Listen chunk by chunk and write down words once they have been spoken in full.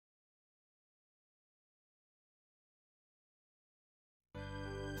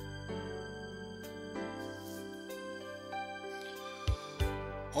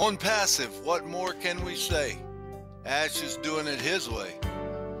ONPASSIVE, what more can we say? Ash is doing it his way.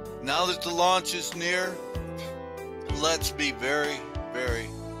 Now that the launch is near, let's be very, very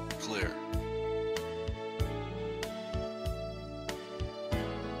clear.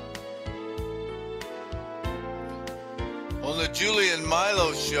 On the Julie and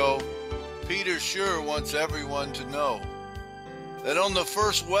Milo show, Peter sure wants everyone to know that on the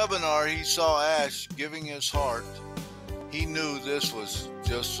first webinar he saw Ash giving his heart, he knew this was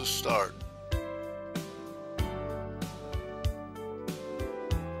just a start.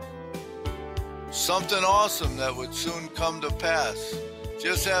 Something awesome that would soon come to pass.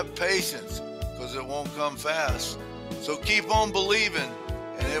 Just have patience, because it won't come fast. So keep on believing,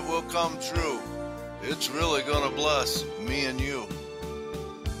 and it will come true. It's really gonna bless me and you.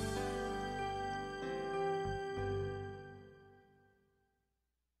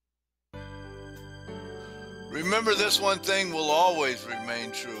 Remember, this one thing will always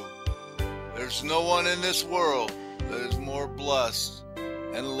remain true. There's no one in this world that is more blessed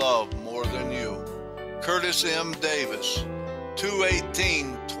and loved more than you. Curtis M. Davis,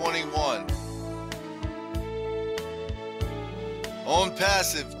 2/18/21.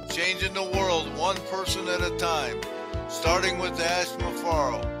 ONPASSIVE, changing the world one person at a time, starting with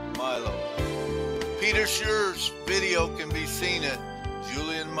MRASHMUFAREH, Milo. Peter Scher's video can be seen at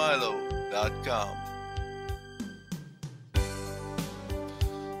JulieandMilo.com.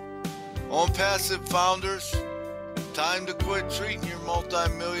 ONPASSIVE founders, time to quit treating your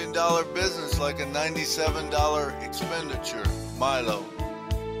multi-million-dollar business like a $97 expenditure. Milo.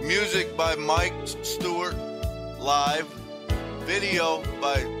 Music by Mike Stewart. Live. Video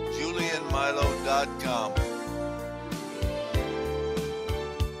by JulieandMilo.com.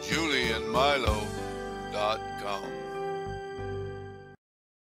 JulieandMilo.com.